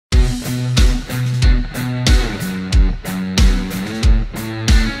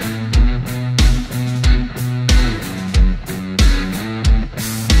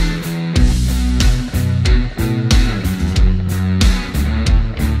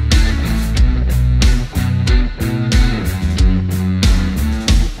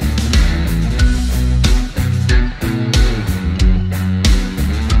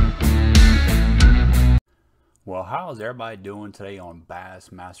everybody doing today on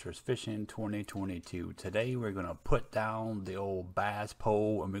Bassmaster's Fishing 2022? Today we're going to put down the old bass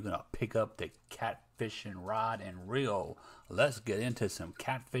pole and we're going to pick up the catfishing rod and reel. Let's get into some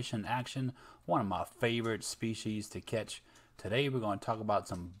catfishing action, one of my favorite species to catch. Today we're going to talk about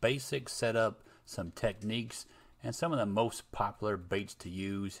some basic setup, some techniques, and some of the most popular baits to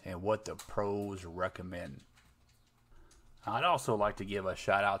use and what the pros recommend. I'd also like to give a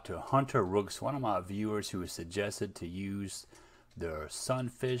shout out to Hunter Rooks, one of my viewers who suggested to use the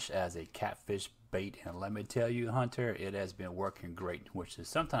sunfish as a catfish bait. And let me tell you, Hunter, it has been working great, which is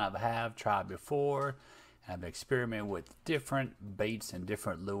something I have tried before. I've experimented with different baits and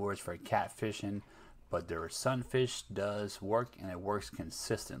different lures for catfishing, but the sunfish does work and it works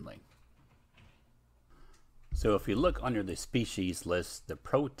consistently. So if you look under the species list, the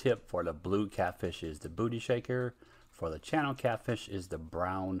pro tip for the blue catfish is the booty shaker. For the channel catfish is the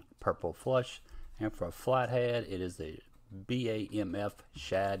brown purple flush, and for a flathead it is the BAMF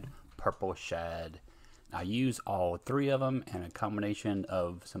shad, purple shad. I use all three of them and a combination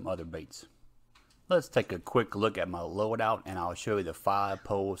of some other baits. Let's take a quick look at my loadout and I'll show you the 5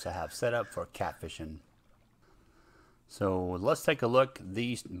 poles I have set up for catfishing. So let's take a look.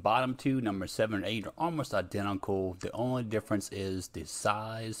 These bottom two, number 7 and 8, are almost identical. The only difference is the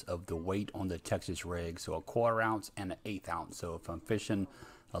size of the weight on the Texas rig. So a 1/4 ounce and an 1/8 ounce. So if I'm fishing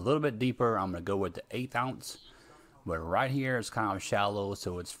a little bit deeper, I'm going to go with the 1/8 ounce. But right here it's kind of shallow,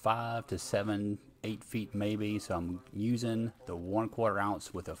 so it's 5 to 7, 8 feet maybe. So I'm using the 1/4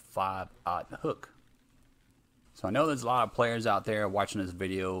 ounce with a 5/0 hook. So I know there's a lot of players out there watching this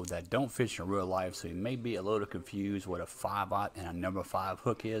video that don't fish in real life, so you may be a little confused what a 5/0 and a number 5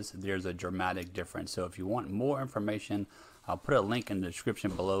 hook is. There's a dramatic difference. So if you want more information, I'll put a link in the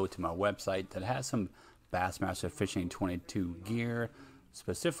description below to my website that has some Bassmaster Fishing 22 gear,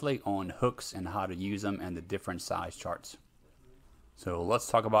 specifically on hooks and how to use them and the different size charts. So let's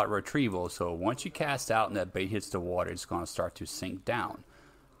talk about retrieval. So once you cast out and that bait hits the water, it's going to start to sink down.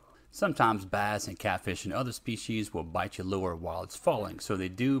 Sometimes bass and catfish and other species will bite your lure while it's falling, so they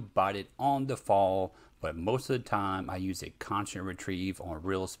do bite it on the fall, but most of the time I use a constant retrieve on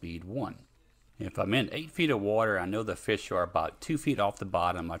reel speed 1. If I'm in 8 feet of water, I know the fish are about 2 feet off the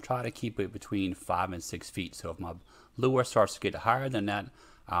bottom. I try to keep it between 5 and 6 feet, so if my lure starts to get higher than that,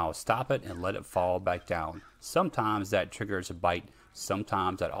 I'll stop it and let it fall back down. Sometimes that triggers a bite,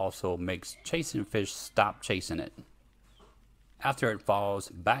 sometimes that also makes chasing fish stop chasing it. After it falls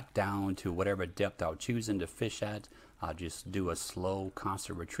back down to whatever depth I'm choosing to fish at, I'll just do a slow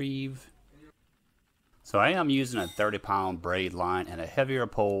constant retrieve. So I am using a 30-pound braid line and a heavier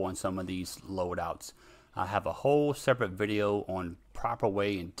pole on some of these loadouts. I have a whole separate video on proper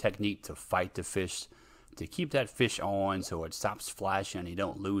way and technique to fight the fish, to keep that fish on so it stops flashing and you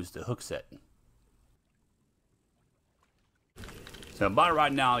don't lose the hook set. So about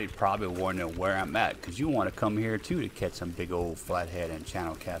right now, you're probably wondering where I'm at, because you want to come here too to catch some big old flathead and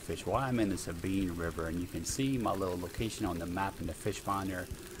channel catfish. Well, I'm in the Sabine River, and you can see my little location on the map in the fish finder.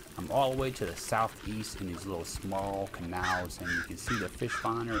 I'm all the way to the southeast in these little small canals, and you can see the fish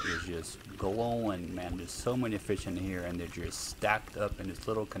finder is just glowing, man. There's so many fish in here, and they're just stacked up in this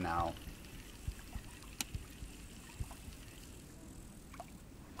little canal.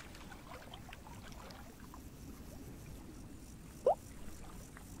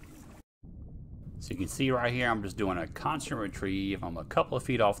 So you can see right here, I'm just doing a constant retrieve. I'm a couple of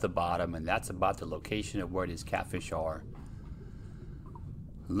feet off the bottom, and that's about the location of where these catfish are.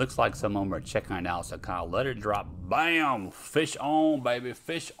 Looks like some of them are checking it out, so I kind of let it drop. Bam! Fish on, baby,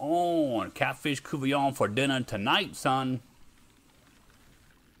 fish on. Catfish couvillon for dinner tonight, son.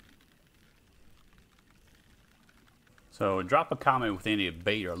 So drop a comment with any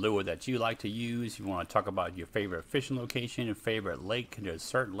bait or lure that you like to use. If you want to talk about your favorite fishing location and favorite lake, there's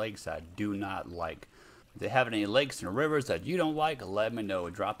certain lakes I do not like. If they have any lakes and rivers that you don't like, let me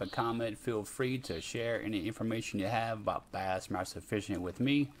know. Drop a comment. Feel free to share any information you have about Bassmaster Fishing with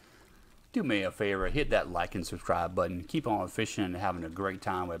me. Do me a favor, hit that like and subscribe button. Keep on fishing and having a great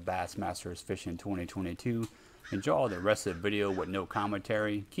time with Bassmaster's Fishing 2022. Enjoy the rest of the video with no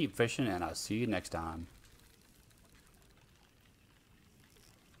commentary. Keep fishing, and I'll see you next time.